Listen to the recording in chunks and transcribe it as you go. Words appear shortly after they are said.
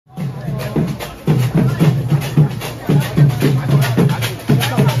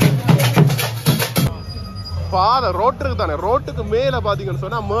ரோட்டுக்கு தானே ரோட்டுக்கு மேல பாத்தீங்கன்னு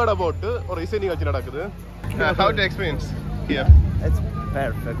சொன்னா மேடை போட்டு ஒரு இசை நிகழ்ச்சி நடக்குது. How to experience here? It's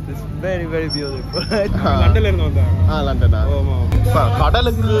perfect. It's very very beautiful. லண்டன்ல இருந்து வந்தாங்க. லண்டனா. ஆமா.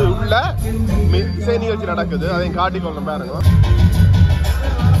 கடலுக்கு உள்ள இசை நிகழ்ச்சி நடக்குது. அதையும் காட்டிக்கொள்ள பாருங்க.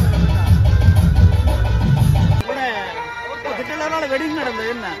 கிட்டலனால வெட்டிங் நடந்தது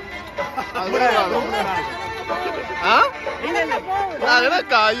என்ன?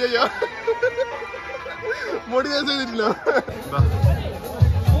 ஐயோ முடிய செய்திருக்கோம்.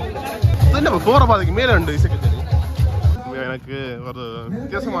 போற பாதைக்கு மேல உண்டு இசை கச்சேரி. எனக்கு ஒரு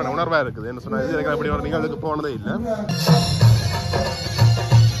வித்தியாசமான உணர்வா இருக்குது. என்ன சொன்னா இது எனக்கு அப்படி ஒரு நிகழ்வுக்கு போனதே இல்லை.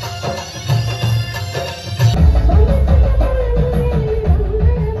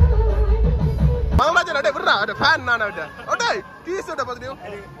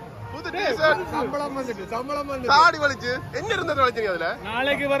 தாடி வலிச்சு எங்க இருந்தது வலிச்சீங்க அதுல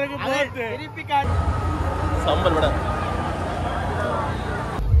நாளைக்கு வரைக்கும் சம்பல் விட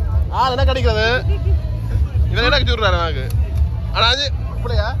என்ன கிடைக்கிறது இவன் என்ன சொல்றாரு எனக்கு ஆனா அது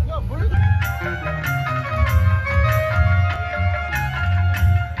அப்படியா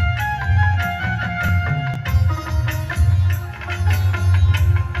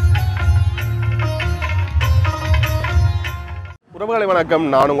உறவுகளை வணக்கம்.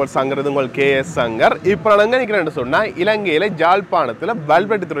 நான் உங்கள் சங்கர், இது உங்கள் கேஎஸ் சங்கர். இப்போ நான் எங்கே நிற்கிறேன்னு சொன்னால் இலங்கையில் ஜாழ்ப்பாணத்தில்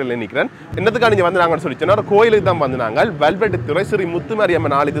வல்வெட்டித்துறையில் நிற்கிறேன். என்னத்துக்காக நீங்கள் வந்து நாங்கள் சொல்லிச்சோன்னா ஒரு கோயிலுக்கு தான் வந்து நாங்கள் வல்வெட்டித்துறை ஸ்ரீ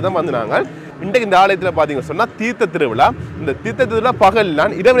முத்துமாரியம்மன் ஆலயத்துக்கு தான் வந்து நாங்கள். இன்றைக்கு இந்த ஆலயத்தில் பார்த்தீங்கன்னு சொன்னால் தீர்த்த திருவிழா. இந்த தீர்த்த திருவிழா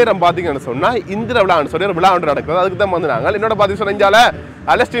பகல்லாம் இரவு நேரம் பார்த்தீங்கன்னு சொன்னால் இந்திர விழான்னு சொல்லி ஒரு விழா ஒன்று நடக்குது. அதுக்கு தான் வந்து நாங்கள். என்னோட பார்த்தீங்க சொன்னால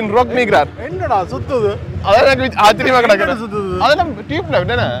அலஸ்டின் ரோக் நிற்கிறார். என்னடா சுத்துது அதான் எனக்கு ஆச்சரியமாக கிடக்குது. அதெல்லாம் டியூப்ல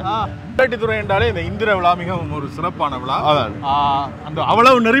என்ன வல்வெட்டித்துறை என்றாலே இந்த இந்திர விழா மிகவும் ஒரு சிறப்பான விழா. அந்த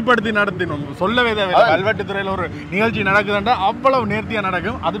அவ்வளவு நெறிப்படுத்தி நடத்தினோம் சொல்லவே தேவை. வல்வெட்டித்துறையில ஒரு நிகழ்ச்சி நடக்குதுன்றா அவ்வளவு நேர்த்தியா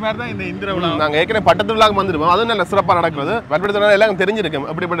நடக்கும். அது மாதிரி தான் இந்த இந்திர விழா. நாங்க ஏற்கனவே பட்டத்து விழாக்கு வந்துருப்போம். அதுவும் நல்ல சிறப்பா நடக்கிறது. வல்வெட்டித்துறை எல்லாம் தெரிஞ்சிருக்கோம்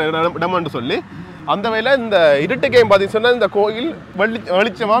அப்படிப்பட்ட இடம்னு சொல்லி. அந்த வேலை இந்த இருட்டு கேம் பார்த்தீங்கன்னு சொன்னா இந்த கோயில்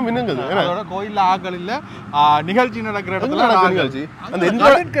வெளிச்சமா மின்னுங்குது. கோயில்ல ஆக்கள் இல்ல நிகழ்ச்சி நடக்கிற இடத்துல நிகழ்ச்சி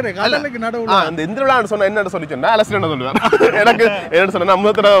அந்த இந்திர விழான்னு சொன்னா என்ன சொல்லி சொன்னா அலசின சொல்லுவேன். எனக்கு என்ன சொன்னா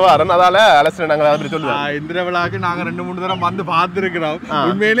நம்ம தடவை வரேன் அதனால அலசின நாங்கள் சொல்லுவேன். இந்திர விழாக்கு நாங்க 2-3 தடவை வந்து பார்த்துருக்கிறோம்.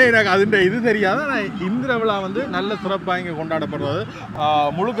 உண்மையிலே எனக்கு அதுன்ற இது தெரியாது. ஆனா இந்திர விழா வந்து நல்ல சிறப்பா இங்க கொண்டாடப்படுவது.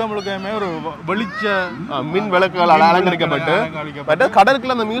 முழுக்க முழுக்கமே ஒரு வெளிச்ச மின் விளக்குகளால் அலங்கரிக்கப்பட்டு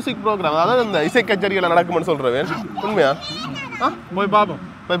கடலுக்குள்ள அந்த மியூசிக் ப்ரோக்ராம் அதாவது இந்த இசை கச்சேரிகள் நடக்கும்னு சொல்றேன். உண்மையா போய்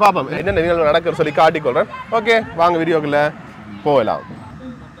பார்ப்போம் என்ன நிகழ்வு நடக்குன்னு சொல்லி காட்டிக்கொள்றேன். ஓகே வாங்க வீடியோக்குள்ள போகலாம்.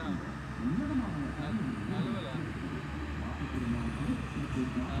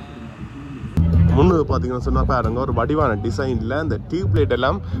 முன்னுக்கு பார்த்தீங்கன்னு சொன்னா பாருங்க ஒரு வடிவான டிசைன்ல இந்த டியூப் லைட்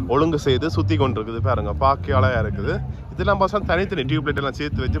எல்லாம் ஒழுங்கு செய்து சுத்தி கொண்டிருக்குது. பாருங்க பார்க்க அழகா இருக்குது. இதெல்லாம் பார்த்தா தனித்தனி டியூப் லைட் எல்லாம்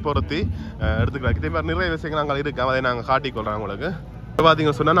சேர்த்து வச்சு பொருத்தி எடுத்துக்கலாம். இதே மாதிரி நிறைய விஷயங்கள் நாங்கள் இருக்கோம். அதை நாங்கள் காட்டிக்கொள்றோம் உங்களுக்கு. இப்போ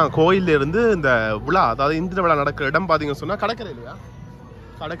பார்த்தீங்கன்னு சொன்னால் நான் கோயிலில் இருந்து இந்த விழா அதாவது இந்திர விழா நடக்கிற இடம் பார்த்தீங்கன்னு சொன்னால் கடற்கரை இல்லையா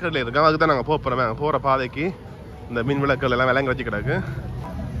கடற்கரையில் இருக்கோம். அதுக்கு தான் நாங்கள் போகிறோம். போகிற பாதைக்கு இந்த மின் விளக்குகள் எல்லாம் விளங்க வச்சு கிடக்கு.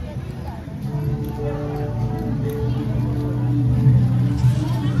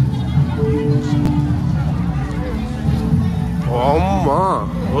 ஆமா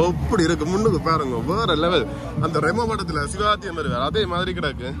எப்படி இருக்கு முன்னுக்கு பாருங்க வேற லெவல். அந்த ரெமோ படத்துல சிவாத்தியம் வருவார் அதே மாதிரி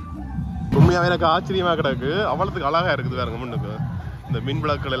கிடக்கு. உண்மையாவே எனக்கு ஆச்சரியமா கிடக்கு. அவ்வளவுக்கு அழகா இருக்குது பாருங்க முன்னுக்கு. இந்த மின்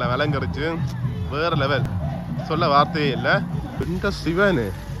விளக்குகள் எல்லாம் விளங்கரிச்சு வேற லெவல் சொல்ல வார்த்தையே இல்லை. இந்த சிவனு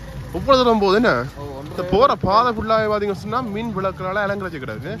ஒவ்வொரு தூரம் போகுது என்ன இந்த போற பாதை ஃபுல்லாவே பாத்தீங்கன்னு சொன்னா மின் விளக்குனால அலங்கரிச்சு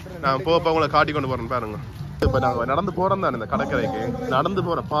கிடக்கு. நான் போக உங்களை காட்டி கொண்டு போறேன் பாருங்க. இப்போ நாங்கள் நடந்து போகிறோம் தான் இந்த கடற்கரைக்கு. நடந்து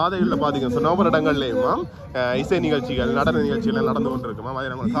போகிற பாதைகளில் பார்த்தீங்கன்னு சொன்னால் ஒவ்வொரு இடங்கள்லேயுமா இசை நிகழ்ச்சிகள் நடன நிகழ்ச்சிகள் நடந்து கொண்டு இருக்குமா. அதை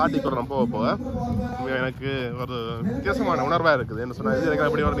நாங்கள் காட்டிக்கிறோம் போக எனக்கு ஒரு வித்தியாசமான உணர்வாக இருக்குது. என்ன சொன்னால் இது எனக்கு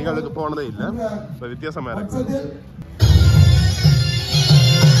அப்படி ஒரு நிகழ்வுக்கு போனதே இல்லை. வித்தியாசமாக இருக்குது.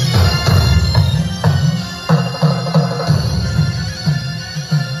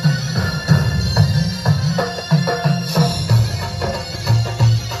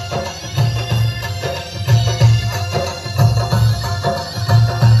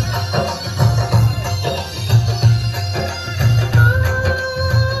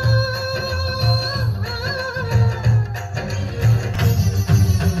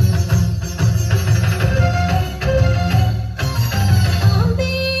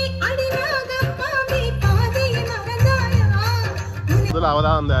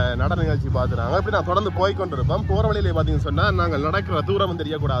 அவதான் அந்த நடன நிகழ்ச்சி பார்த்துறாங்க. அப்படி நான் தொடர்ந்து போய்கொண்டிருப்போம். போகிற வழியிலே பார்த்தீங்கன்னு சொன்னால் நாங்கள் நடக்கிற தூரம்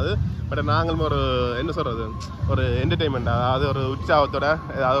தெரியக்கூடாது. பட் நாங்கள் ஒரு என்ன சொல்கிறது ஒரு என்டர்டெயின்மெண்ட் அதாவது ஒரு உற்சாகத்தோட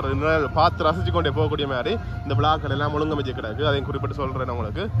அதாவது ஒரு பார்த்து ரசித்து கொண்டே போகக்கூடிய மாதிரி இந்த விழாக்கள் எல்லாம் ஒழுங்கமைச்சு கிடக்கு. அதையும் குறிப்பிட்டு சொல்கிறேன்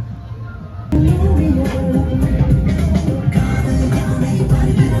உங்களுக்கு.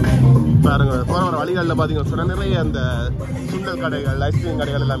 பாருங்க போற வர வழிகளில் பார்த்தீங்கன்னு சொன்னா நிறைய அந்த சுண்டல் கடைகள் ஐஸ்கிரீம்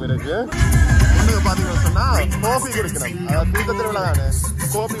கடைகள் எல்லாமே இருக்கு. ஒன்றுக்கு பார்த்தீங்கன்னு சொன்னா கோபி குடிக்கணும். அதாவது தூக்கத்தில் தானே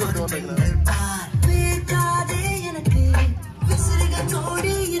கோபி கொடுத்து வந்துருக்கணும்.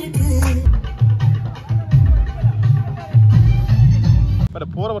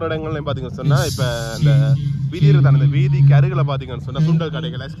 போற ஒரு இடங்கள்ல பாத்தீங்கன்னு சொன்னா இப்ப இந்த வீதி இருக்கான இந்த வீதிக்கு அருகில பாத்தீங்கன்னு சொன்னா சுண்டல்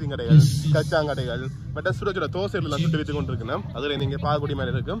கடைகள் ஐஸ்கிரீம் கடைகள் கச்சாங்கடைகள் மற்ற சுட சுட தோசைகள் சுட்டு வித்து கொண்டு இருக்கணும். அதுல நீங்க பார்க்கக்கூடிய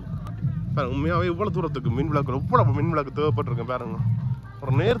மாதிரி இருக்கும். பாருங்க உண்மையாவே இவ்வளவு தூரத்துக்கு மின் விளக்கு எவ்வளவு மின் விளக்கு தேவைப்பட்டிருக்கேன் பாருங்க.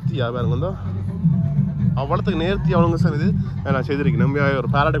 ஒரு நேர்த்தியா பாருங்க வந்து அவ்வளவுக்கு நேர்த்தி அவங்க சொன்னது நான் செய்திருக்கேன். உண்மையாவே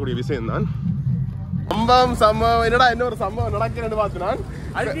ஒரு பாராட்டக்கூடிய விஷயம் தான். சம்பவம் என்னடா இன்னொரு சம்பவம் நடக்கிறேன்னு பார்த்து நான்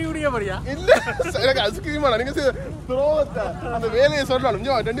இல்ல எனக்கு ஐஸ்கிரீமா நீங்க அந்த வேலையை சொல்லணும்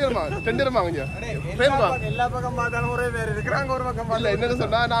எல்லா பக்கம் பார்த்தாலும் ஒரே பேர் இருக்கிறாங்க. ஒரு பக்கம் இல்ல என்னன்னு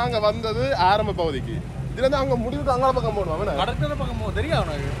சொன்னா நாங்க வந்தது ஆரம்ப பகுதிக்கு. இதுல இருந்து அவங்க முடிவுக்கு அங்கால பக்கம் போடுவாங்க. கடற்கரை பக்கம்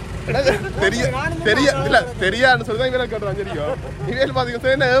தெரியாதுன்னு சொல்லி இவரை கேட்டுறான். தெரியும் இவையில்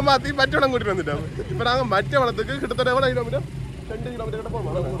பாத்தீங்கன்னா ஏமாத்தி மற்றவளம் கூட்டிட்டு வந்துட்டோம். இப்ப நாங்க மற்றவளத்துக்கு கிட்டத்தட்ட எவ்வளவு கிலோமீட்டர் 2 கிலோமீட்டர் கிட்ட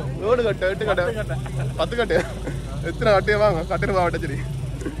போவோம். 7 கட்டு 8 கட்டு 10 கட்டு எத்தனை கட்டையே வாங்க கட்டிட்டு மாவட்ட சரி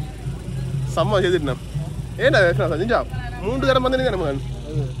சம்மா செய்துட்டேன். ஏன்னா செஞ்சா 3 கரம் வந்து நம்ம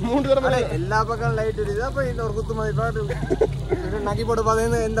 3 கரம் எல்லா பக்கம் லைட் இருக்குது. அப்ப இந்த ஒரு குத்து மதிப்பாடு நகி போட்டு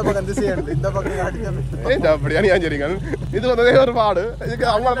பார்த்தீங்கன்னா இந்த பக்கம் திசை இந்த பக்கம் ஏன் அப்படியா நீ சரிங்க. இது வந்ததே ஒரு பாடு. இதுக்கு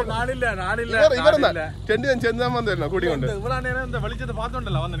அவங்க இவர் தான் செண்டு சேர்ந்து தான் வந்து கூட்டி கொண்டு இவ்வளவு நேரம் இந்த வெளிச்சத்தை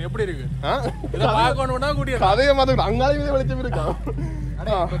பார்த்தோம்ல வந்து எப்படி இருக்கு கதையை பார்த்து அங்காலே வெளிச்சம் இருக்கான்.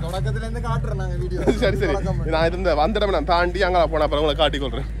 தொடக்கத்துல இருந்து காட்டுறேன் நாங்க வீடியோ. சரி சரி நான் இருந்த வந்துட்டேன். நான் தாண்டி அங்கே போன அப்புறம் உங்களை காட்டி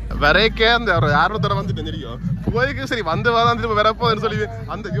கொள்றேன். வரைக்கே அந்த ஒரு ஆர்வத்தோட வந்துட்டேன். தெரியும் போய்க்கு சரி வந்து வரதான் திரும்ப வரப்போதுன்னு சொல்லி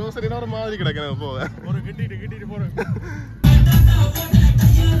அந்த யோசனை ஒரு மாதிரி கிடக்கிறேன். போவேன் ஒரு கிட்டிட்டு போறேன்.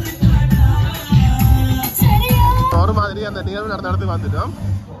 ஒரு மாதிரி அந்த நிகழ்வு நடந்த இடத்துக்கு வந்துட்டோம்.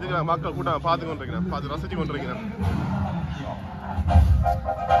 இதுக்கு மக்கள் கூட்டம் பார்த்து கொண்டிருக்கிறேன். பார்த்து ரசிச்சு கொண்டிருக்கிறேன்.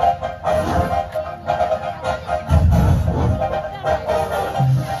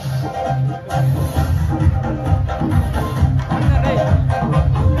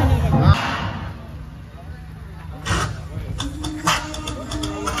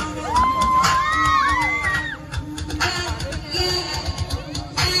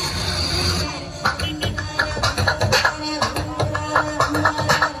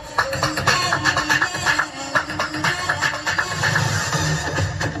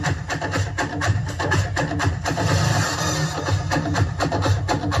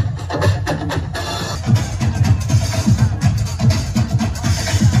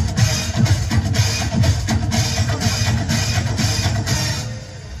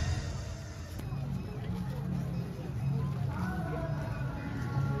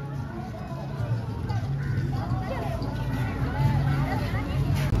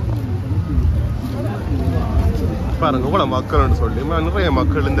 பாருங்க கூட மக்கள்னு சொல்லி நிறைய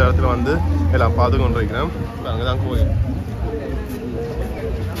மக்கள் இந்த இடத்துல வந்து எல்லாம் பார்த்து கொண்டிருக்கிறேன். பாருங்க தான் கோயில்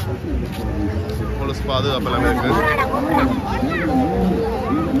போலீஸ் பாதுகாப்பு எல்லாமே இருக்கு.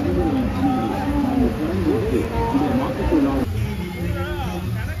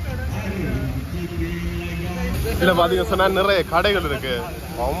 இதுல பாத்தீங்க சொன்னா நிறைய கடைகள் இருக்கு.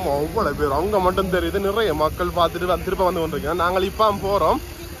 அவ்வளவு பேர் அவங்க மட்டும் தெரியுது. நிறைய மக்கள் பார்த்துட்டு திருப்ப வந்து கொண்டிருக்கேன். நாங்கள் இப்ப போறோம்.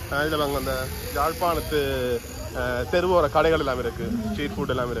 இதுல வாங்க அந்த யாழ்ப்பாணத்து தெருவோர கடைகள் எல்லாம் இருக்கு. ஸ்ட்ரீட்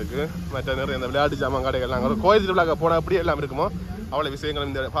ஃபுட் எல்லாம் இருக்கு. மற்ற நிறைய இந்த விளையாட்டு ஜாமான் கடைகள் நாங்கள் கோயில் திருவிழாக்க போனால் அப்படி எல்லாம் இருக்குமோ அவ்வளோ விஷயங்கள்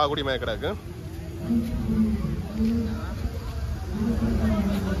இந்த பார்க்கக்கூடிய மாதிரி கிடக்கு.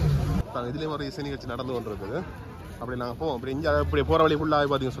 இதுலேயும் ஒரு இசை நிகழ்ச்சி நடந்து கொண்டு இருக்குது. அப்படி நாங்கள் போவோம். அப்படி இங்கே அப்படி போகிற வழி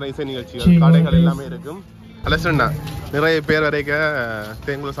ஃபுல்லாக பார்த்தீங்கன்னு சொன்னால் இசை நிகழ்ச்சிகள் கடைகள் எல்லாமே இருக்கும். அலசண்டா நிறைய பேர் வரைக்கும்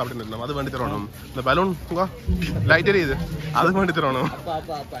தேங்குள்ள சாப்பிட்டு இருந்தோம். அது வேண்டி தரணும். இந்த பலூன் லைட் எரியுது அது வேண்டி தரணும்.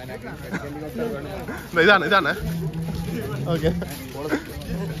 இதானே ஓகே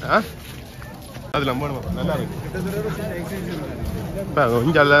அது நம்ம நல்லா இருக்கு.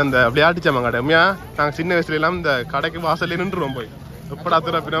 இங்கே இந்த விளையாட்டு சாமான் கடை உண்மையா நாங்கள் சின்ன வயசுல எல்லாம் இந்த கடைக்கு வாசல்ல நின்றுவோம். போய் எப்படா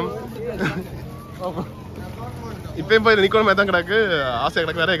திறப்பினம் இப்பயும் போய் நிக்கணும் மாதிரி தான் கிடக்கு. ஆசை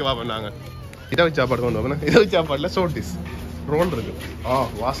கிடக்கு வேற பார்ப்போம். நாங்கள் இதை வச்சு சாப்பாடு கொண்டு போகணும். இதை வச்சு சாப்பாடுல சோட்டிஸ் ரோல் இருக்கு.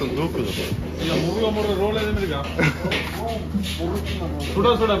 வாசல் தூக்குது.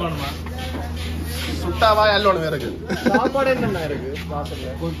 சுட்டாவா எல்லோன்னு வேற இருக்கு.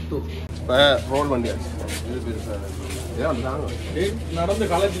 ரோல் வண்டியாச்சு நடந்து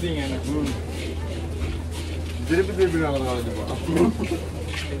கலைச்சிட்டீங்க. திருப்பி நாங்கள் கலைச்சு போனோம்.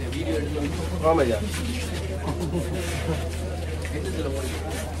 ஆமாய்யா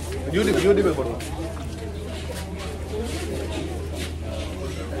யூடியூப் போடுவோம்.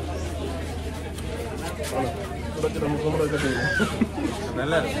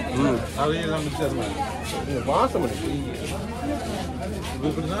 நல்லா இருக்கு. அவையெல்லாம் மிக்சர் வாசம்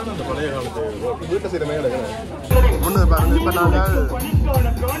இப்படிதான் அந்த பழைய காலத்து வீட்டை செய்கிற மேலே ஒன்று பாருங்க. இப்போ நாங்கள்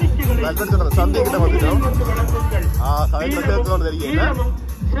சந்தைக்கிட்ட வந்துட்டோம். சந்தைக்கிட்ட சேர்த்து தெரியல.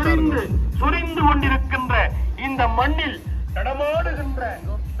 சுரிந்து கொண்டிருக்கின்ற இந்த மண்ணில் நடமாடுகின்ற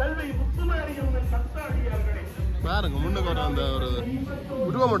செல்வை முத்துமாரியம்மன் சத்தாடியார்களே பாருங்க. முன்னுக்கு ஒரு அந்த ஒரு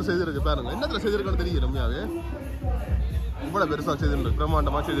உருவம் மட்டும் செய்திருக்கு பாருங்க. என்னத்துல செய்திருக்கான்னு தெரியல. உண்மையாவே இவ்வளவு பெருசா செய்திருக்கு.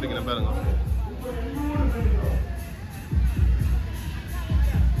 பிரம்மாண்டமா செய்திருக்கிறேன் பாருங்க.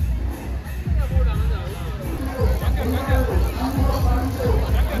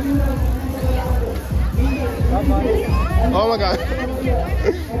 Oh my God.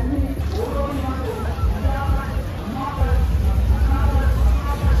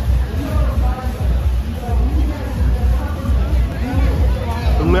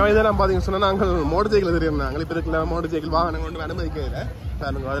 உண்மையாகவே தான் பார்த்தீங்கன்னு சொன்னால் நாங்கள் மோட்டர் சைக்கிள் தெரியும். நாங்கள் இப்போ இதுக்கெல்லாம் மோட்டர் சைக்கிள் வாகனம் கொண்டு அனுமதிக்கல.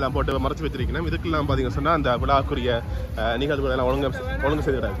 அதெல்லாம் போட்டு மறைச்சு வச்சிருக்கணும். இதுக்கெல்லாம் பார்த்தீங்கன்னு சொன்னால் அந்த விழாக்குரிய நிகழ்வுகள் எல்லாம் ஒழுங்கு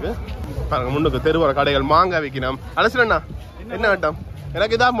செய்கிறாருக்கு. பாருங்க. முன்னுக்கு தெருவோர கடைகள் மாங்காய் விற்கணும். அலசிலண்ணா என்ன வேண்டாம்?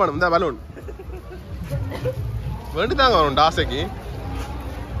 எனக்கு இதாக போகணும். இந்த பலூன் வேண்டிதாங்க வரும் டாசைக்கு.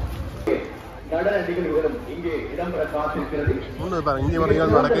 முன்னு பாருங்க. இங்கே ஒரு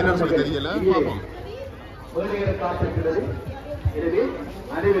நிகழ்வு நடக்க என்னன்னு சொல்லி தெரியல. பார்ப்போம்.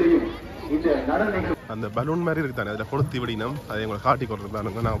 அந்த பலூன் மாதிரி இருக்கு தானே, அதில் கொளுத்தி விடினோம். அதை எங்களை காட்டி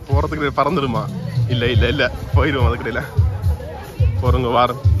கொடுத்துருந்தானுங்க. நான் போகிறதுக்கு பறந்துடுமா? இல்லை இல்லை இல்லை போயிடுவோம். அதுக்கிடையில போறோங்க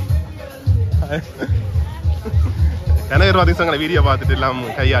வாரம். எனக்கு 20 நிமிஷங்களை வீடியோ பார்த்துட்டு எல்லாம்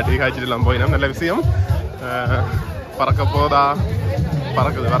கையாட்டி காய்ச்சிட்டு எல்லாம் போயினோம். நல்ல விஷயம். பறக்க போதா?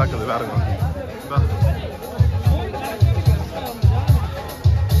 பறக்குது பறக்குது பாருங்க.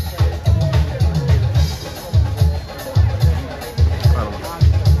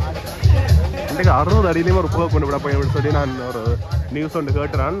 இன்றைக்கு 600 அடியிலையும் ஒரு புகை கொண்டு விட போய் சொல்லி நான் ஒரு நியூஸ் ஒன்று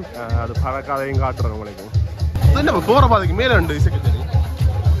கேட்டுறான். அது பறக்காதையும் காட்டுறேன் உங்களுக்கு. நம்ம போகிற பாதைக்கு மேலே ரெண்டு இசைக்கு தெரியும்.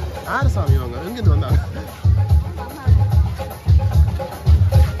 யார் சாமி அவங்க? எங்கேருந்து வந்தாங்க?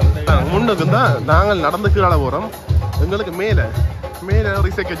 முன்னுக்கு தான் நாங்கள் நடந்து கீழே போகிறோம். எங்களுக்கு மேலே மேலே ஒரு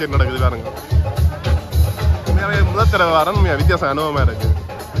இசை கச்சேரி நடக்குது பாருங்க. முதல் தடவை வாரம் வித்தியாசம் அனுபவமாக இருக்கு.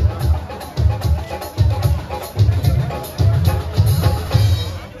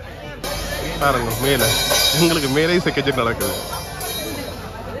 பாருங்க. மேலே எங்களுக்கு மேலே இசை கச்சேரி நடக்குது.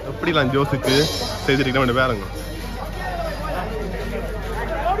 எப்படிலாம் ஜோசிக்கு செய்திருக்கணும் பாருங்க.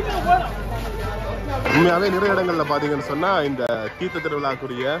 உண்மையாகவே நிறைய இடங்கள்ல பார்த்தீங்கன்னு சொன்னால் இந்த தீர்த்த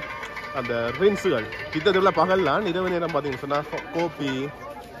திருவிழாக்குரிய அந்த ட்ரிங்க்ஸுகள் தீர்த்த திருவிழா பகல்லாம் இரவு நேரம் பார்த்தீங்கன்னு சொன்னால் கோப்பி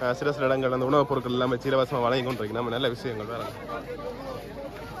சில இடங்கள் அந்த உணவுப் பொருட்கள் எல்லாமே இலவசமாக வழங்கி கொண்டிருக்கு. நம்ம நல்ல விஷயங்கள் வேற.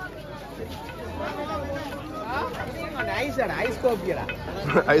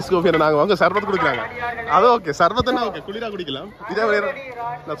 ஐஸ் கோப்பி நாங்கள் வாங்க சர்பத் குடிக்கிறாங்க. அது ஓகே. சர்பத்துன்னா ஓகே, குளிரா குடிக்கலாம். இதே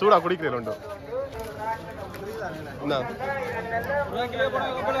நான் சூடா குடிக்கிறேன் ரெண்டும். என்ன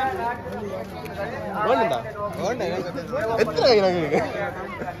எத்தனை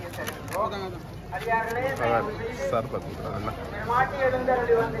சர்பத்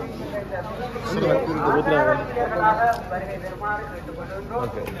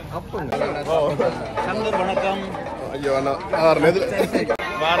வணக்கம். ஐயோ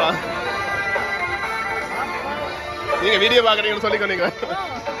வாரா நீங்க வீடியோ பாக்குறீங்கன்னு சொல்லிக்கோங்க.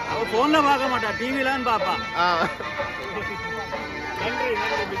 போன்ல பார்க்க மாட்டா, டிவிலாம் பாப்பா.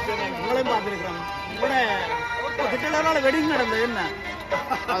 உங்களையும் பார்த்துருக்கிறோம். உங்களோட வெடிங் நடந்தது என்ன?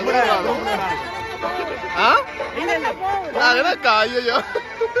 ஐயோ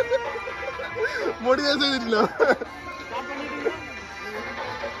முடிய செய்திருக்கலாம்.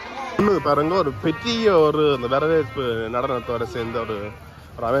 பாருங்க. ஒரு பெரிய ஒரு அந்த வரவேற்பு நடனத்தோட சேர்ந்த ஒரு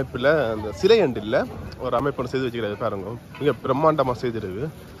அமைப்புல அந்த சிலை அண்டு இல்லை ஒரு அமைப்பு செய்து வச்சுக்கிறது பாருங்க. மிக பிரம்மாண்டமா செய்திருக்கு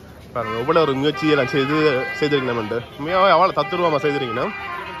பாருங்க. எவ்வளவு ஒரு முயற்சியெல்லாம் செய்திருக்கணும்ட்டு உண்மையாவே அவ்வளோ தத்துருவமா செய்திருக்கணும்.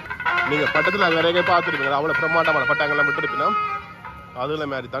 நீங்க பட்டத்தில் வேற எங்கே பார்த்துருக்கீங்க. அவ்வளோ பிரம்மாண்டமான பட்டாங்கெல்லாம் விட்டுருக்கணும். அதுல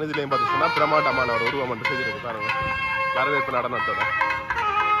மாதிரி தனிதிலையும் பார்த்துச்சுன்னா பிரம்மாண்டமான ஒரு உருவம் மட்டும் செய்திருக்கு பாருங்க. வரவேற்பு நடனத்தோட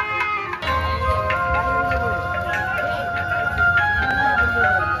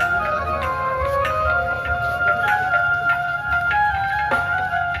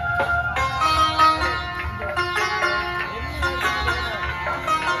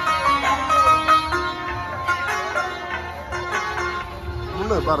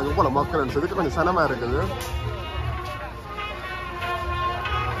பாருங்க. போல மக்கள் இதுக்கு கொஞ்சம் சனமா இருக்குது.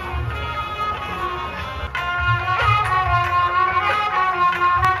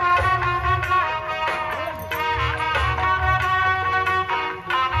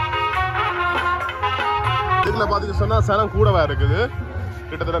 இதுல பாத்தீங்கன்னா சனம் கூடவா இருக்குது.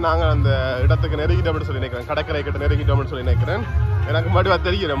 கிட்டத்தட்ட நாங்கள் அந்த இடத்துக்கு நெருங்கிட்டோம்னு சொல்லி நினைக்கிறேன், கடற்கரை கிட்ட நெருங்கிட்டோம்னு சொல்லி நினைக்கிறேன். எனக்கு மறுபடியும்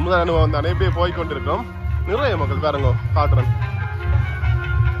தெரியும் முதல் அனுபவம் தானே, இப்படியே போய்கொண்டிருக்கோம். நிறைய மக்கள் பாருங்க, காட்டுறேன்.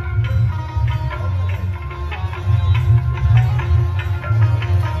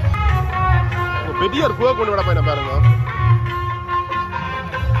 பெரிய ஒரு பூவை கொண்டு விட போயின பாருங்க.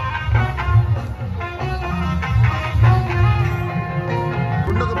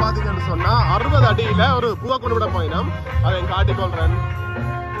 குண்டுக்கு பாத்தீங்கன்னு சொன்னா 60 அடியில ஒரு பூவை கொண்டு விட போயினோம். அதை காட்டிக்கொள்றேன்.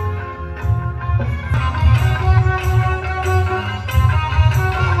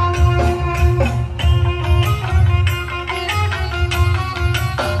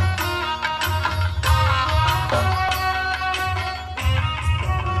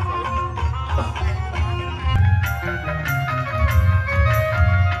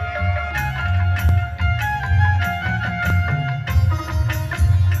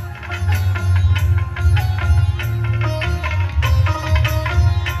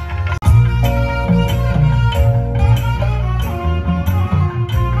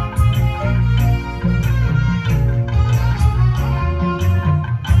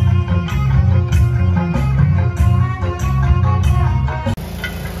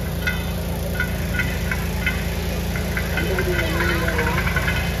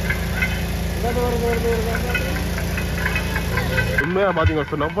 உண்மையாக பார்த்தீங்க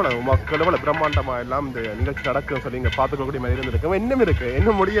சொன்னா மக்கள் எவ்வளோ பிரம்மாண்டமா எல்லாம் இந்த நிகழ்ச்சி நடக்கும் சொல்லி இங்கே பார்த்துக்கக்கூடிய மாதிரி இருந்திருக்கு. இன்னும் இருக்கு,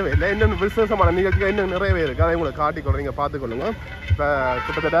 இன்னும் முடியவே இல்லை, இன்னும் விசேஷமான நிகழ்ச்சிகள் இன்னும் நிறையவே இருக்கு. அதை உங்களை காட்டிக்கொள்ள நீங்கள் பார்த்துக்கொள்ளுங்க. இப்போ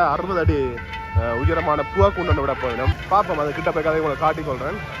கிட்டத்தட்ட 60 அடி உயரமான பூவா கொண்டு விட போயிடும். பார்ப்போம், அது கிட்ட போய் கதை உங்களை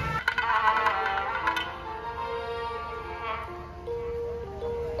காட்டிக்கொள்றேன்.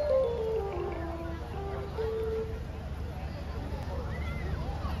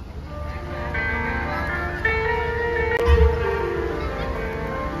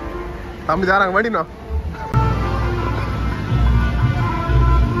 தம்பி தாராங்க வேண்டினா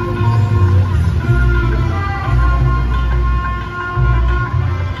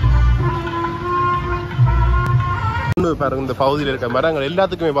பாருங்க. இந்த பகுதியில் இருக்க மரங்கள்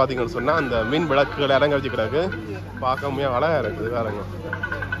எல்லாத்துக்குமே பாத்தீங்கன்னு சொன்னா அந்த மீன் விளக்குகள் இறங்க வச்சுக்கிறாங்க. பார்க்க முடியாது, அழகா இருக்குது பாருங்க.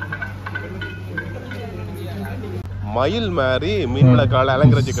 மயில் மாதிரி மீன் விளக்கால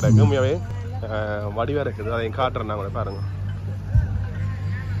இறங்க வச்சுக்கிறாங்க. உண்மையாவே வடிவா இருக்குது. அதையும் காட்டுறேன் நான் கூட பாருங்க.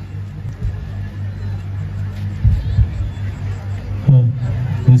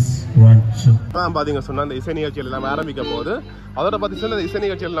 பாத்தீங்க சொன்னா இந்த இசை நிகழ்ச்சிகள் எல்லாம் ஆரம்பிக்க போகுது. அதோட பத்தி சொன்ன இசை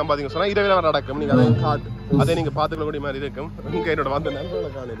நிகழ்ச்சிகள் எல்லாம் பாத்தீங்க சொன்னா இரவு நடக்கும். நீங்க அதை நீங்க பாத்துக்கக்கூடிய மாதிரி இருக்கும். இங்க என்னோட வந்த நண்பர்களை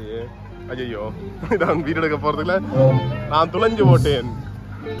காணலையே, ஐயோ நான் வீடு எடுக்க போறதுல நான் துளைஞ்சு போட்டேன்.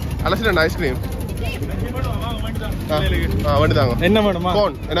 அலசில ஐஸ்கிரீம் வேண்டுதாங்க. என்ன வேணுமா?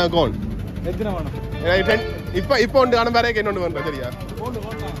 கோன். என்ன கோன் எத்தனை வேணும்? இப்ப ஒன்று ஆன வேற இன்னொன்று வேணும். சரியா?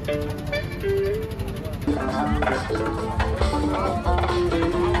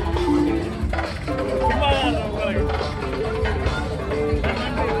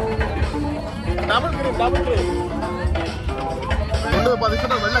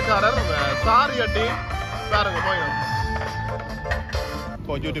 வெள்ளக்காரர் சாரி கட்டி பாருங்க போயிடும்.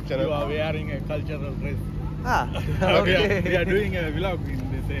 For YouTube channel. You are wearing a cultural dress. Okay. We are doing a vlog in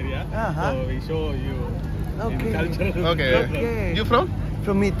this area. So we show you in cultural. Okay. You from?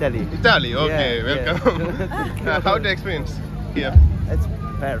 From Italy. Italy. Okay. Yeah, welcome. yeah. How the experience here? It's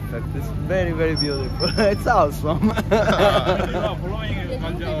perfect. It's very, very beautiful. It's awesome. You are following a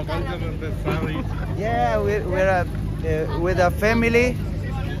cultural dress saree. Yeah, we're with a family,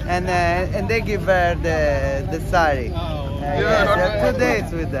 and they give her the sari. Yes, 2 days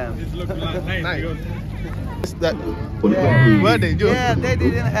with them. This looks nice. Nice. Because Is that? Yeah. Where did you? Yeah, they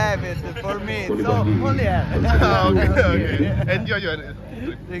didn't have it for me, so only her. Okay. Okay. Enjoy your.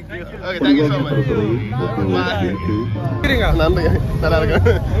 Thank you. Okay. Thank you so much. Bye. நன்றி. நல்லா இருக்கு.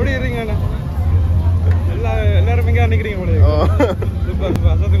 எப்படி இருக்கீங்க? எல்லாரும் இங்க நிக்கிறீங்க போல. Super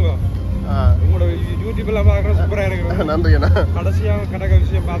அசத்துங்க. உங்களோட யூடியூப் எல்லாம் பார்க்கற சூப்பரா இருக்கு. நன்றி அண்ணா. கடைசியா கடக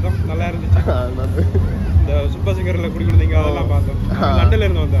விஷயம் பார்த்தோம், நல்லா இருந்துச்சு. நன்றி. இந்த சூப்பர் சிங்கர்ல குடிக்கிறீங்க அதெல்லாம் பார்த்தோம். லண்டன்ல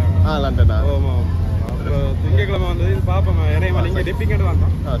இருந்து வந்தாங்க. லண்டனா. ஆமா. அப்புறம் திங்கக்கிழமை வந்து இது பாப்போம். என்னைய நீங்க டிப்பிங்கன்னு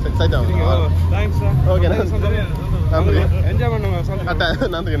வந்தோம். சரி தான். Thanks sir. ஓகே. நன்றி. என்ஜாய் பண்ணுங்க.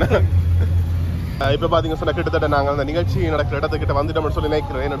 நன்றி அண்ணா. இப்போ பார்த்தீங்க சொன்னால் கிட்டத்தட்ட நாங்கள் அந்த நிகழ்ச்சி நடக்கிற இடத்துக்கிட்ட வந்துட்டோம்னு சொல்லி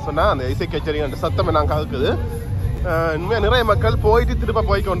நினைக்கிறேன். என்னன்னு சொன்னால் அந்த இசை கச்சேரி அந்த சத்தம் நாங்கள் கேட்குது. உண்மையாக நிறைய மக்கள் போயிட்டு திரும்ப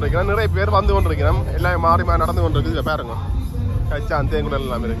போய் கொண்டிருக்கிறோம். நிறைய பேர் வந்து கொண்டிருக்கிறோம். எல்லாம் மாறி மாறி நடந்து கொண்டிருக்கு. இதில் பாருங்க கச்சா தேங்குடல்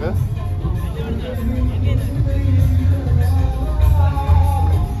எல்லாம் இருக்கு.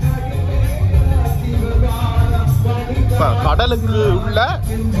 கடலுக்கு உள்ள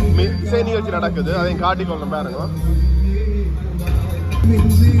இசை நிகழ்ச்சி நடக்குது. அதையும் காட்டிக்கொள்ள பாருங்க.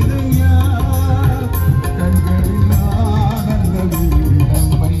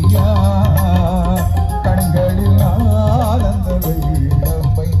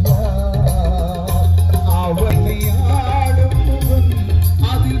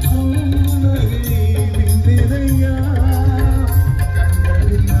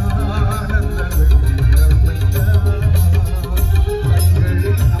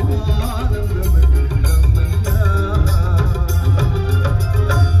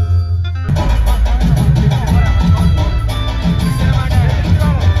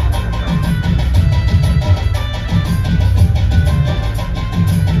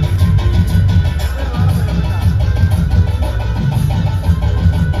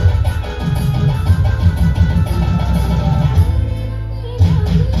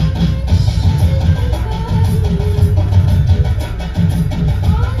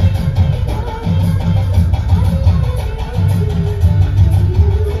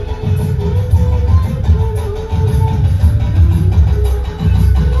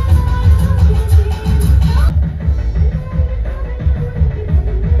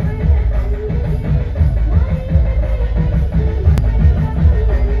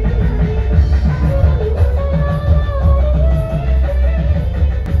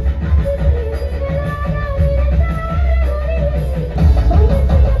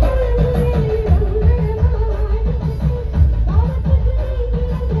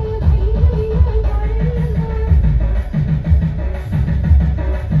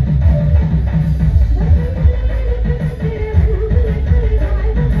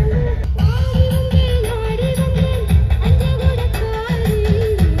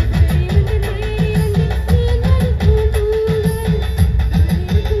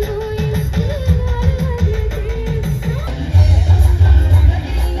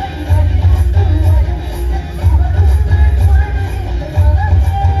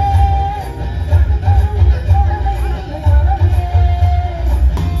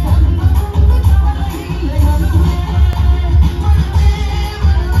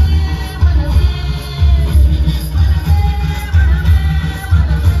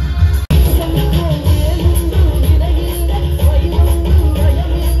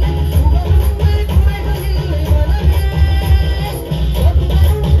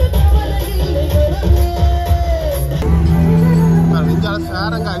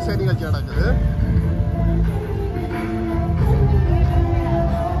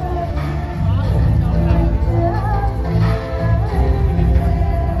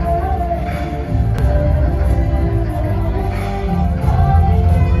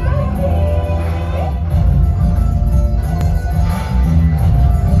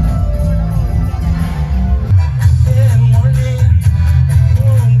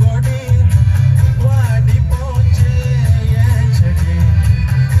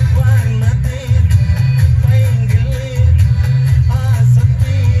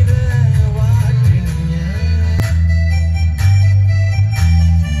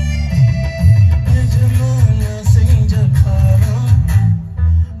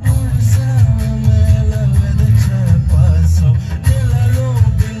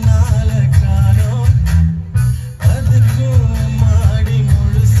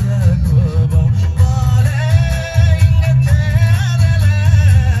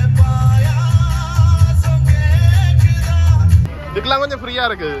 ஃப்ரீயா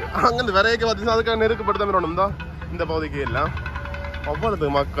இருக்கு. அங்கிருந்து வரையக்க பார்த்தீங்கன்னா அதுக்காக நெருக்கப்படுத்த மாதிரி தான் இந்த பகுதிக்கு எல்லாம் அவ்வளவு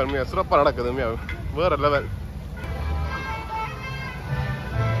மக்கள் சிறப்பா நடக்குது. வேற லெவல்.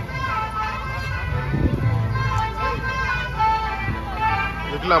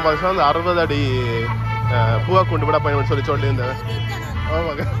 இதுக்கெல்லாம் பார்த்தீங்கன்னா 60 அடி பூவா கொண்டு விட பயணம் சொல்லியிருந்தேன்.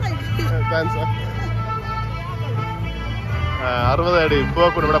 ஆமாங்க, 60 அடி பூவா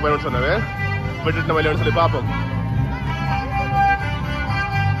கொண்டு விட பயணம் சொன்னது விட்டுட்டு நம்ம இல்லைன்னு சொல்லி பார்ப்போம்.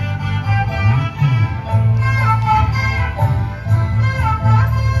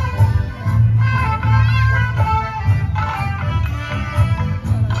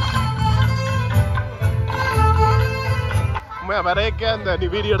 வரைக்க இந்த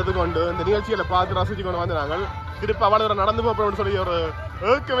வீடியோ எடுத்துக்கொண்டு இந்த நிகழ்ச்சிகளை பார்த்து ரசிச்சு கொண்டு வந்து நாங்கள் திருப்பி அவ்வளவு தூரம் நடந்து போறோம்னு சொல்லி ஒரு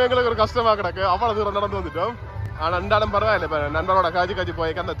எங்களுக்கு ஒரு கஷ்டமா கிடக்கு. அவ்வளவு தூரம் நடந்து வந்துட்டோம். ஆனா அண்டாலும் பரவாயில்ல. இப்ப நண்பரோட காட்சி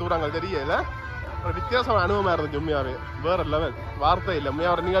போய் அந்த தூரங்கள் தெரியல. ஒரு வித்தியாசமான அனுபவமா இருந்துச்சு. உண்மையாவே வேற லெவல். வார்த்தை இல்லை.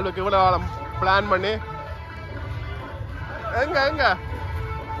 உண்மையா ஒரு நிகழ்வுக்கு இவ்வளவு பிளான் பண்ணி எங்க எங்க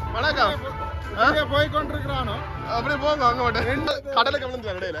வணக்கம் போய் கொண்டிருக்கிறானோ அப்படியே போங்க. அங்க மட்டும் கடலுக்கு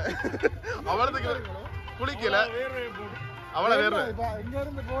விழுந்து இடையில அவ்வளவுக்கு குளிக்கல. அவ்வளவு வேற இங்க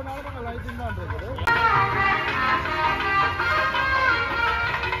இருந்து போனாலும் நாங்க லைட்டிங் தான் இருக்குது.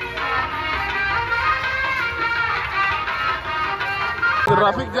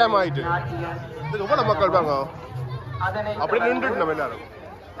 டிராஃபிக் ஜாம் ஆயிட்டு இதுக்கு எவ்வளவு மக்கள் பாருங்க. அப்படி நின்றுட்டு நம்ம எல்லாரும்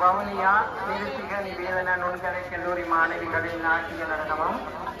வவுனியா நிறுத்திக நிவேதன நுண்கலை கல்லூரி மாணவிகளின் நாட்டிய நடனமும்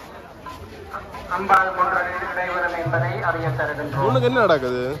அம்பாள் போன்ற நடைபெறும் என்பதை அறிய தருகின்றோம். உனக்கு என்ன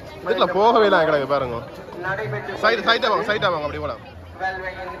நடக்குது? இதுல போகவே இல்லை கிடக்கு பாருங்க. நடைபெற்று சைட்டா வாங்க அப்படி போலாம்.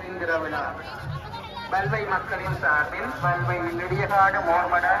 வல்வையின் இந்திர விழா வல்வை மக்களின் சார்பில் வல்வை நெடியகாடு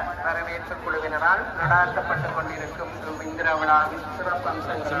மோர்மட வரவேற்பு குழுவினரால் நடாத்தப்பட்டுக் கொண்டிருக்கும் இந்திர விழாவின்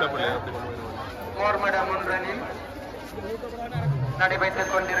சிறப்பம்சங்கள் மோர்மட முன்றலில்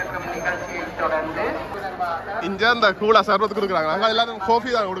நடைபெற்றுக் கொண்டிருக்கும் நிகழ்ச்சியை தொடர்ந்து இங்க இந்த கூலா சர்பத்து கொடுக்குறாங்க. அங்க எல்லாரும் காஃபி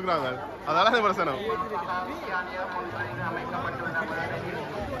தான் கொடுக்குறாங்க. அதனால பிரச்சனை. அமைக்கப்பட்டுள்ள முறையில்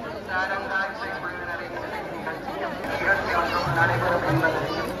சாரங்கா இசைக்குழுவினரின் நிகழ்ச்சி ஒன்றும் நடைபெறும்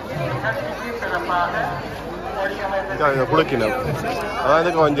என்பதையும் நிகழ்ச்சிக்கு சிறப்பாக குளிக்கணும். அதான்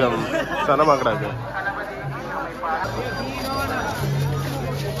இதுக்கு கொஞ்சம் சனமாக்குறாங்க.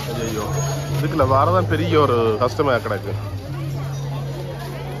 ஐயோ இதுக்குள்ள வரதான் பெரிய ஒரு கஷ்டமா கிடக்கு.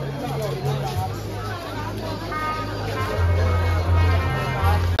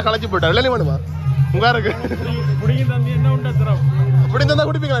 களைச்சு போட்டா வெள்ளி வேணுமா உங்க இருக்கு அப்படி தந்தா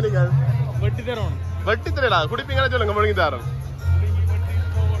குடிப்பீங்களா? நீங்க வெட்டி தரா குடிப்பீங்களா சொல்லுங்க. முழுங்கி தாரம்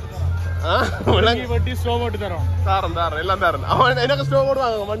தாரம் எல்லாம் தாரம். அவன் எனக்கு ஸ்டோவ்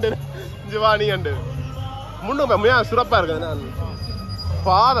போடுவாங்க மண்டு ஜிவானி அண்டு முன்னுமே சிறப்பா இருக்குது. நான்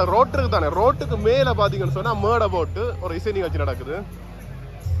பாதை ரோட்டுக்கு தானே ரோட்டுக்கு மேல பாத்தீங்கன்னு சொன்னா மேடை போட்டு ஒரு இசை நிகழ்ச்சி நடக்குது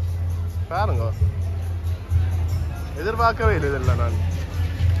பாருங்க. எதிர்பார்க்கவே இல்லை இதெல்லாம். நான்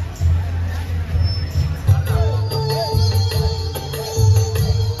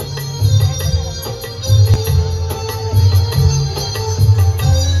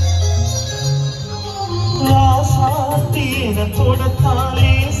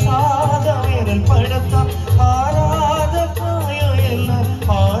கொடுத்தாலே சாதவரல் படத்தா ஆராத காயம் எல்லாம்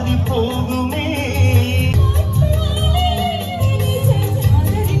ஆறி போகுமே.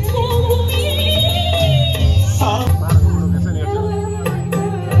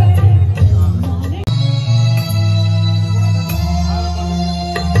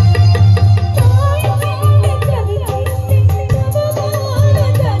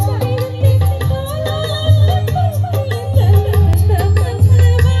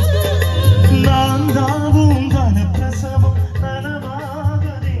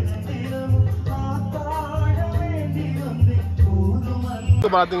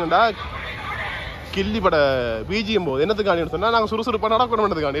 பாத்தீங்கன்னா கில்லி பட பிஜிஎம் போது என்னத்துக்காண்டி சொன்னா நாங்க சுறுசுறுப்பா நடக்கணும்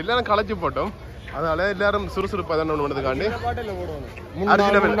பண்ணதுக்காண்டி எல்லாரும் களைச்சி போட்டோம். அதனால எல்லாரும் சுறுசுறுப்பா தான் பண்ணதுக்காண்டி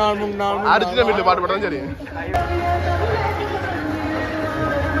அரிசின மில்லு பாட்டு போட்டோம். சரி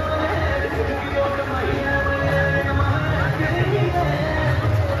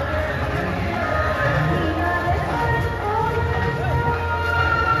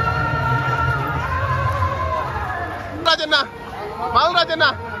மகராஜண்ணா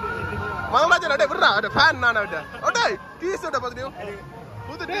மகராஜன் அடே விடுறா அட ஃபேன் நான் அட அடே டீ-ஷர்ட் பாத்துறியோ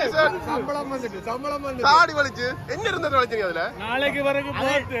புது டீ-ஷர்ட் சம்பளம் வந்து சாடி வலிச்சு என்ன இருந்தது வலிச்சீங்க அதுல நாளைக்கு வரைக்கும்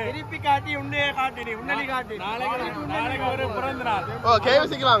போட்டு திருப்பி காட்டி உன்னையே காட்டி உன்னலி காட்டி நாளைக்கு வரை பிறந்த நாள். ஓ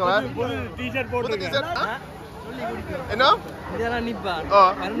கேவிசிக்கு வாங்க புது டீ-ஷர்ட் போட்டு டீ-ஷர்ட் என்ன இதெல்லாம் நிப்பா ஓ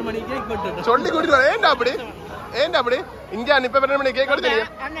 12 மணி கேக் போட்டு சொல்லி கூட்டிட்டு வர ஏண்டா அப்படி இங்க நிப்ப 12 மணி கேக் எடுத்து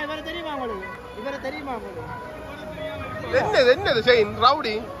அண்ணா இவர தெரியுமா உங்களுக்கு? இவர தெரியுமா உங்களுக்கு? என்னது செயின்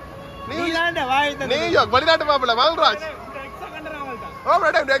ரவுடி நியூயார்க் வெளிநாட்டு மாப்பிள்ள வால்ராஜ் ஓ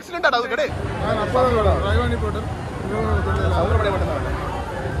மேடம் ஆக்சிடென்ட் ஆடா அது கடை நான் அப்பா ரைவானி போட்டர் சவுரபடி மட்டும் தான்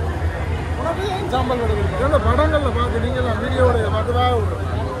உனக்கு சாம்பல் வடக்கு என்ன படங்கள்ல பாத்து நீங்க வீடியோட பாத்துதா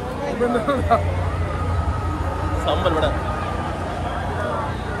சாம்பல் வடை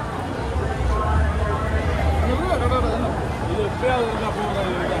இது எப்பயாவது இருந்தா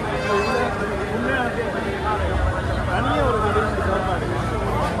தனியாக ஒரு வெளிநாட்டு சாப்பாடு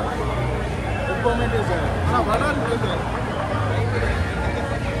எப்பவுமே சார் ஆனால் வடான்னு கேட்குறேன்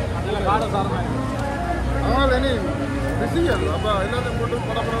இல்லை காடை சாரமாக அதனால் என்ன பிஸியல் அப்போ எல்லாத்தையும் போட்டு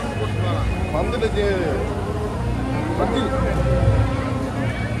படப்படம்னு போட்டு வரலாம் வந்துடுச்சு பத்தி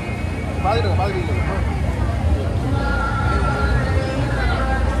பாதிடுங்க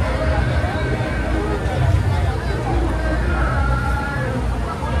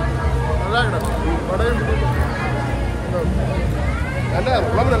நல்லா கிடக்கும் வடையும் நல்லா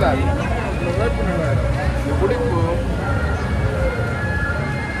குழம்பு நல்லா உழைப்பு நல்லா இருக்கும் பிடிப்பு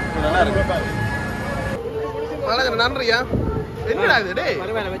நல்லா இருக்கு நன்றியா என்னடா இது டே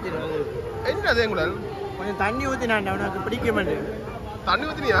என்னது எங்கூடாது கொஞ்சம் தண்ணி ஊற்றினான் உனக்கு பிடிக்க மாட்டேன் தண்ணி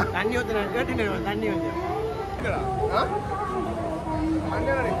ஊத்தினியா தண்ணி ஊற்றினான் கேட்டுட்டேன் தண்ணி வந்து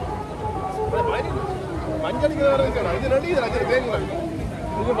மஞ்சளுக்கு வர இது ரெண்டு இது அஞ்சு தேங்குல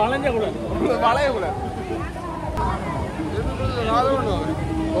இது வளைஞ்ச கூட வளைய கூட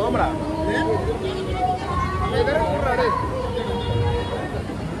போகடா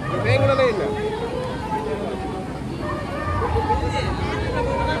தேங்குலே இல்லை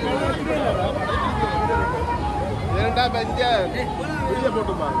ஏன்டா பஞ்ச புரிய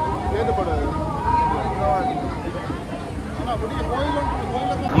போட்டுப்பாங்க கேட்டு போடுறது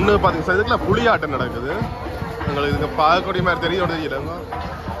இன்னும் பார்த்தீங்க இதுக்குள்ள புலியாட்டம் நடக்குது உங்களுக்கு இதுக்கு பார்க்கக்கூடிய மாதிரி தெரியும் தெரியலங்க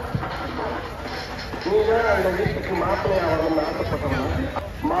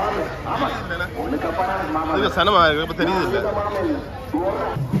சனமா இருக்கு இப்ப தெரியுது இல்ல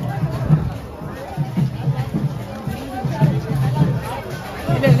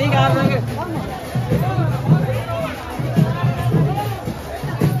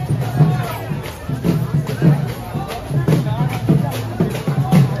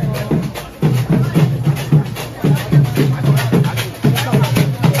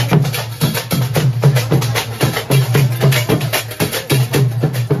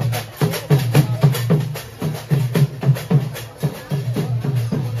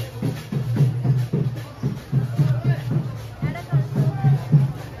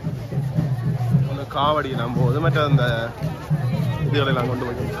காவடி நம்ம இது மற்ற அந்த இதுகளை எல்லாம் கொண்டு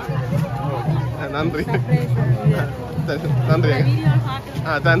போய் நன்றி நன்றி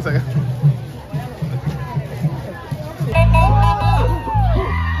தேங்க்ஸ்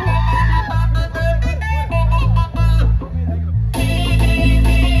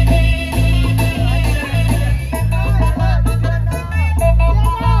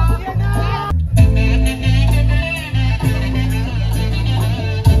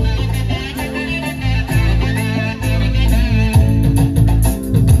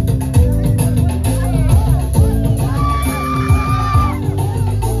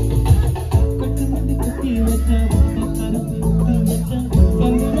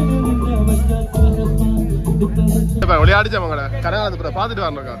விளையாடிச்சவங்கட கரகாலத்து பார்த்துட்டு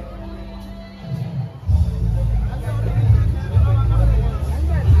வரணுக்கா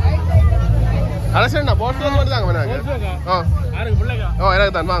அரசா போஸ்ட் மட்டும் தாங்க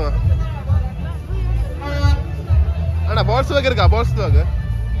எனக்கு தான் வாங்க அண்ணா போஸ்ட் ஒர்க் இருக்கா போஸ்ட்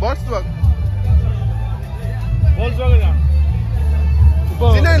ஒர்க்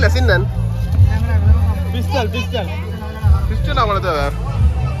சின்ன இல்ல சின்னன் பிஸ்டல் அவங்கள தேவை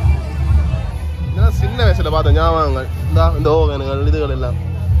சின்ன வயசுல பார்த்த ஞாபகங்கள் இந்த ஓகனுகள் இதுகள் எல்லாம்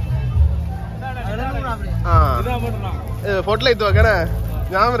பொட்டலை துவக்கணே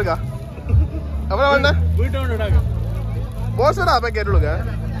ஞாபகம் இருக்கா அப்புறம் என்ன போஸ்டா அப்ப கேட்டுடுங்க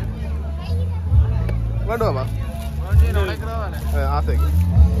வேண்டுவாமா ஆசைக்கு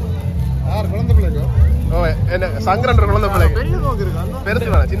யார் குழந்தை பிள்ளைக்கோ ஓ என்ன சங்கரன்ற குழந்தை பிள்ளைக்கு பெருசு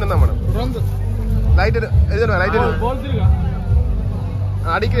வேணாம் சின்ன தான் மேடம் லைட்டு இது லைட்டு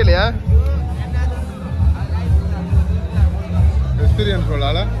அடிக்கிற இல்லையா எக்ஸ்பீரியன்ஸ்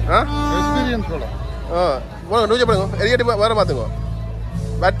போலால எக்ஸ்பீரியன்ஸ் போல போங்க நூஜ பண்ணுங்க எரியடி வர பாத்துங்க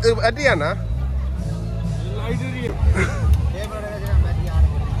அட்டியாண்ணா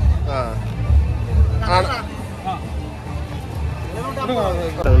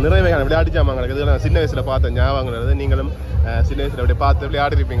நிறைய விளையாடி ஜாமான் கிடக்குது சின்ன வயசுல பார்த்த ஞாபகங்கிறது நீங்களும் சின்ன வயசுல அப்படியே பார்த்து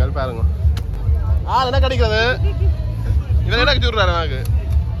விளையாடி இருப்பீங்க பாருங்க என்ன கிடைக்கிறது இவன் என்ன சொல்றாரு எனக்கு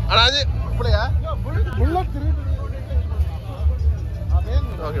ஆனா பிள்ளையா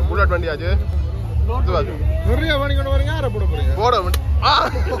ஓகே புல்லட் வண்டியாச்சு நிறைய வண்டி கொண்டு வரீங்க யாரை போட போறீங்க போட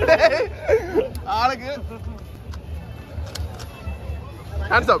ஆளுக்கு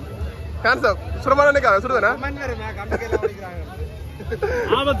ஹேண்ட்ஸ் அப் சுரமான நினைக்காத சுடுதானே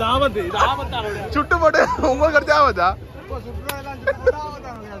ஆபத்து ஆபத்து இது ஆபத்தான சுட்டு போட்டு உங்களுக்கு கிடைச்ச ஆபத்தா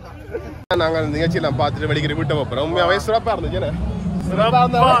நாங்கள் நிகழ்ச்சியெல்லாம் பார்த்துட்டு வெளிக்கிற விட்டு போறோம் உண்மையாவே சிறப்பா இருந்துச்சு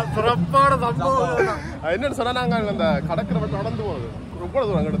சிறப்பான சம்பவம் என்னன்னு சொன்னா நாங்கள் அந்த கடற்கரை நடந்து போகுது ரொம்ப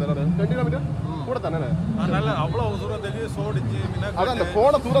தூரம் கிட்டத்தட்ட 20 கிலோமீட்டர் கூட தானே அவ்வளவு தூரம் தெரிஞ்சு சோடிச்சு அதான் அந்த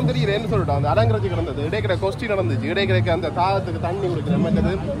போன தூரம் தெரியலன்னு சொல்லிட்டோம் அந்த அலங்கரிச்சு கிடந்தது இடைக்கிற கொஸ்டி நடந்துச்சு இடைக்கிற அந்த தாகத்துக்கு தண்ணி குடிக்கணும்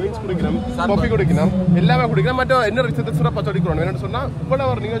மற்றது மீன்ஸ் குடிக்கணும் காஃபி குடிக்கணும் எல்லாமே குடிக்கணும் மற்றும் என்ன விஷயத்தை சிறப்பாக சொல்லிக்கிறோம் என்னன்னு சொன்னா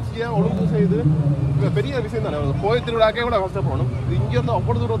இவ்வளவு ஒரு நிகழ்ச்சியை ஒழுங்கு செய்து பெரிய விஷயம் தானே கோயில் திருவிழாக்கே கூட கஷ்டப்படணும் இங்க இருந்து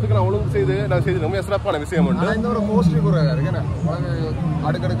அவ்வளவு தூரத்துக்கு நான் ஒழுங்கு செய்து நான் செய்து ரொம்ப சிறப்பான விஷயம் உண்டு இந்த ஒரு கோஸ்ட்லி குறையா இருக்கு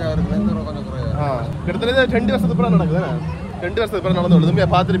அடுக்கடுக்கா இருக்கு இந்த ஒரு கொஞ்சம் குறையா கிட்டத்தட்ட 2 வருஷத்துக்கு அப்புறம் நடக்குது 2 வருஷத்துக்கு அப்புறம் நடந்து உண்மையா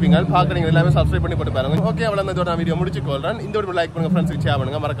பார்த்துருப்பீங்க பார்க்குறீங்க எல்லாமே சப்ஸ்கிரைப் பண்ணி போட்டு பாருங்க ஓகே அவ்வளோ இதோட வீடியோ முடிச்சு கொள்றேன் இந்த ஒரு லைக் பண்ணுங்க ஃப்ரெண்ட்ஸுக்கு ஷேர்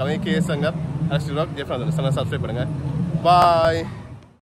பண்ணுங்க மறக்காம கேஎஸ் சங்கர் ஜெஃப்னா சப்ஸ்கிரைப் பண்ணுங்க பாய்